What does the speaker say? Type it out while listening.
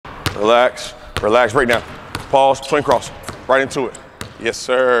Relax, relax, break down. Pause, swing cross, right into it. Yes,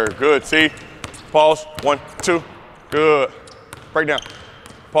 sir, good, see? Pause, 1, 2, good. Break down.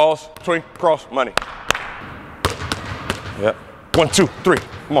 Pause, swing, cross, money. Yep. 1, 2, 3,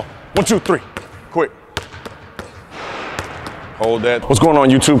 come on. 1, 2, 3, quick. Hold that. What's going on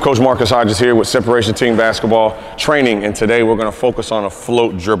YouTube? Coach Marcus Hodges here with Separation Team Basketball Training, and today we're gonna focus on a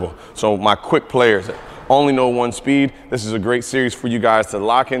float dribble. So my quick players that only know one speed, this is a great series for you guys to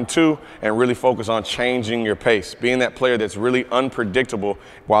lock into and really focus on changing your pace. Being that player that's really unpredictable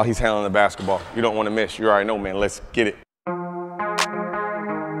while he's handling the basketball. You don't wanna miss, you already know, man, let's get it.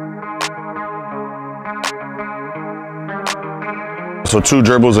 So 2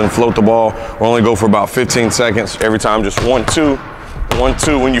 dribbles and float the ball. We'll only go for about 15 seconds. Every time just 1, 2, 1,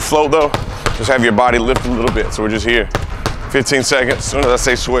 2. When you float though, just have your body lift a little bit. So we're just here. 15 seconds, as soon as I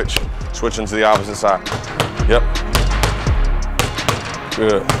say switch, switching to the opposite side. Yep.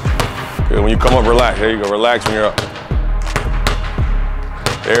 Good. Good, when you come up, relax. There you go, relax when you're up.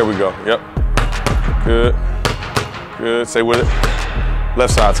 There we go, yep. Good, good, stay with it.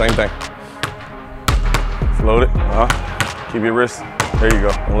 Left side, same thing. Float it, keep your wrist. There you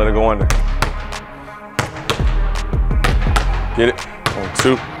go, don't let it go under. Get it, 1,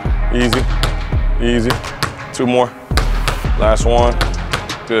 2, easy, easy. 2 more, last one.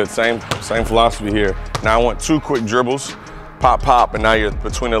 Good, same philosophy here. Now I want 2 quick dribbles, pop, pop, and now you're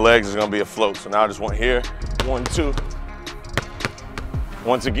between the legs is gonna be a float. So now I just want here, 1, 2.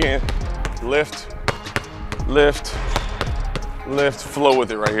 Once again, lift, lift, lift, flow with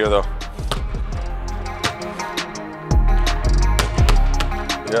it right here though.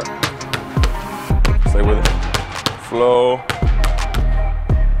 Yep. Stay with it. Flow.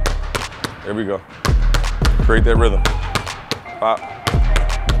 There we go. Create that rhythm. Pop,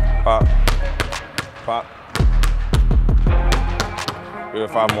 pop, pop. Good,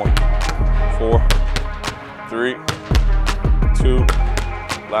 5 more. 4, 3, 2,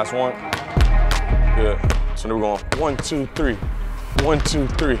 last one. Good. So now we're going 1, 2, 3, 1, 2,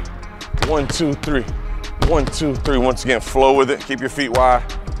 3, 1, 2, 3, 1, 2, 3. Once again, flow with it. Keep your feet wide.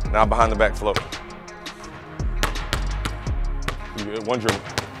 Now behind the back float. Good. 1 dribble.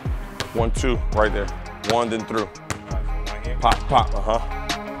 1, 2, right there. 1, then through. Pop, pop,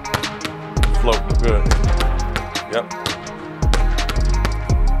 Float, good. Yep.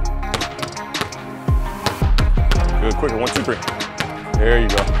 Good, quicker, 1, 2, 3. There you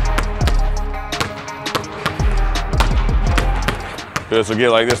go. Good, so get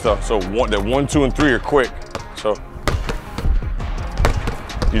like this though. So that 1, 2, and 3 are quick. So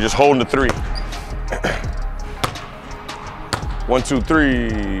you're just holding the 3. 1, 2,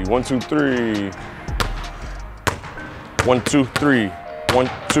 3, 1, 2, 3. 1, 2, 3, 1,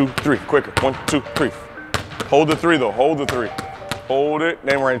 2, 3, quicker, 1, 2, 3. Hold the 3 though, hold the 3. Hold it,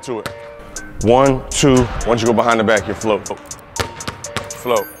 then right into it. 1, 2, once you go behind the back, you float.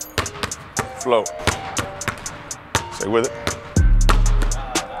 Float, float. Stay with it.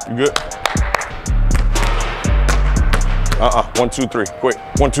 You good? 1, 2, 3, quick.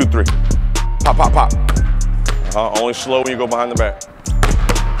 1, 2, 3. Pop, pop, pop. Only slow when you go behind the back.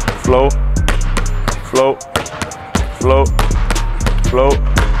 Float, float, float, float,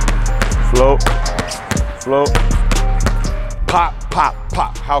 float, float. Pop, pop,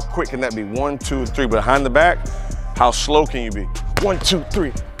 pop. How quick can that be? 1, 2, 3. Behind the back, how slow can you be? 1, 2,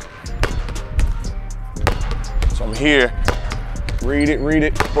 3. So I'm here. Read it,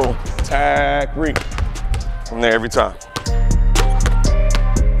 boom. Tag, read. From there every time.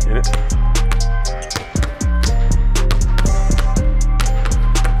 Get it?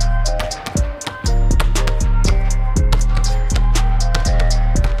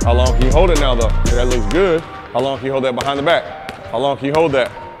 How long can you hold it now though? That looks good. How long can you hold that behind the back? How long can you hold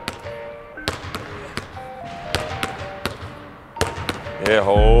that? Yeah,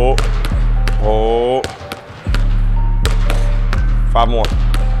 hold, hold. 5 more.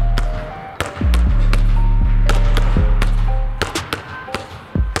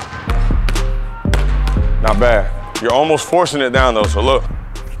 Not bad. You're almost forcing it down though, so look.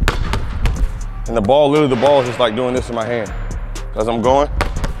 And the ball, literally the ball is just like doing this in my hand. As I'm going,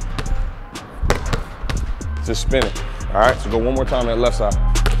 just spin it. All right, so go one more time on that left side.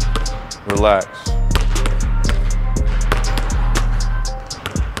 Relax.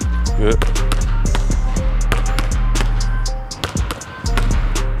 Good.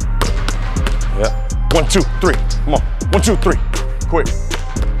 Yep. 1, 2, 3. Come on. 1, 2, 3. Quick.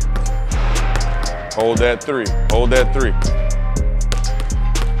 Hold that 3. Hold that 3.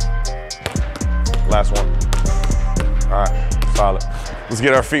 Last one. All right. Solid. Let's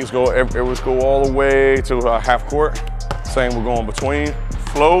get our feet. Let's go all the way to half court. Same, we're going between.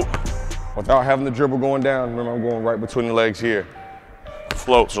 Float. without having the dribble going down. Remember, I'm going right between the legs here.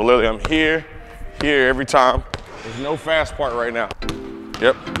 Float, so literally I'm here, here every time. There's no fast part right now.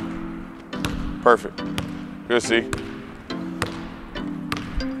 Yep, perfect. Good, see.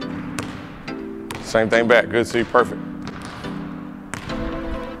 Same thing back, good, see, perfect.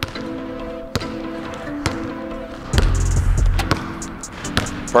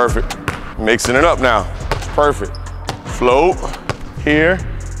 Perfect. Mixing it up now. Perfect. Float here.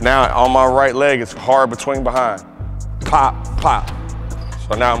 Now on my right leg, it's hard between behind. Pop, pop.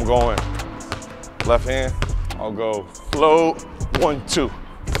 So now I'm going left hand. I'll go float, 1, 2.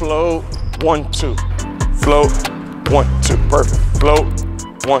 Float, 1, 2. Float, 1, 2. Perfect. Float,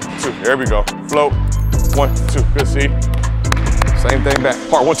 1, 2. There we go. Float, 1, 2. Good, see? Same thing back.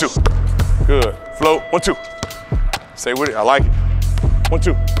 Part 1, 2. Good. Float, 1, 2. Stay with it. I like it. 1,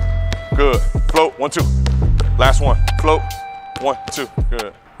 2. Good. Float, 1, 2. Last one. Float, 1, 2.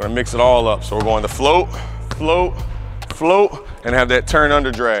 Good. We're gonna mix it all up. So we're going to float, float, float, and have that turn under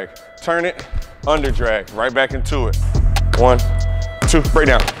drag. Turn it, under drag. Right back into it. 1, 2. Break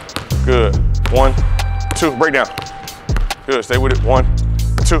down. Good. 1, 2. Break down. Good. Stay with it. 1,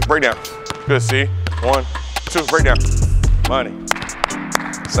 2. Break down. Good. See? 1, 2. Break down. Money.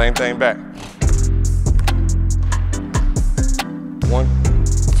 Same thing back. 1,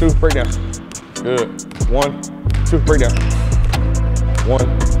 2, break down. Good. 1, 2, break down.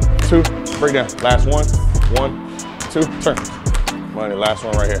 1, 2, break down. Last one. 1, 2, turn. Money, last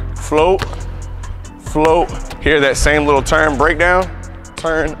one right here. Float, float. Here, that same little turn, breakdown.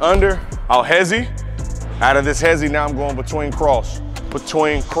 Turn under. I'll hezzy. Out of this hezzy, now I'm going between cross.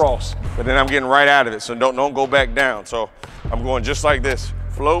 Between cross. But then I'm getting right out of it, so don't go back down. So I'm going just like this.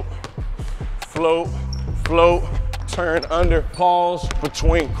 Float, float, float. Turn under, pause,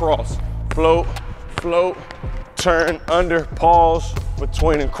 between cross. Float, float, turn under, pause,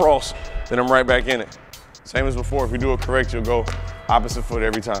 between and cross. Then I'm right back in it. Same as before, if you do it correct, you'll go opposite foot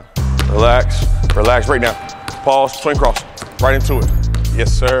every time. Relax, relax, right now. Pause, between cross, right into it.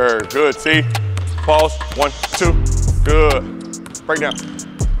 Yes, sir, good, see? Pause, 1, 2, good. Break down,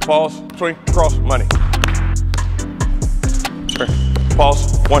 pause, between, cross, money. Turn,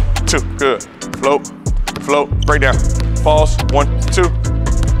 pause, 1, 2, good. Float, float, break down. Pause, 1, 2.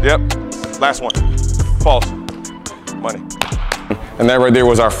 Yep, last one. Pause, money. And that right there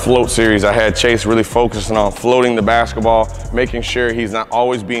was our float series. I had Chase really focusing on floating the basketball, making sure he's not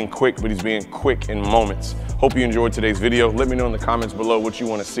always being quick, but he's being quick in moments. Hope you enjoyed today's video. Let me know in the comments below what you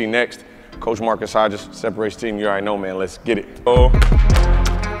want to see next. Coach Marcus Hodges, Separation Team, you already know, man. Let's get it. Oh,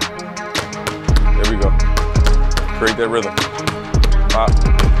 there we go. Create that rhythm. Pop,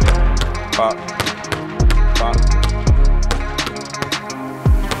 pop, pop.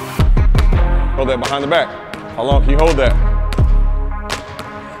 Hold that behind the back. How long can you hold that?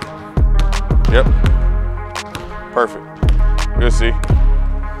 Yep. Perfect. Good, see.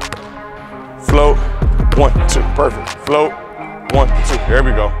 Float, 1, 2. Perfect. Float, 1, 2. There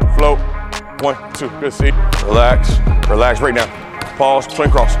we go. Float, 1, 2. Good, see. Relax, relax, right now. Pause, twin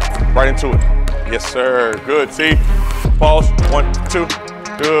cross, right into it. Yes, sir. Good, see. Pause, 1, 2.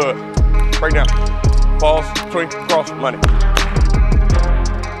 Good. Break down. Pause, twin cross, money.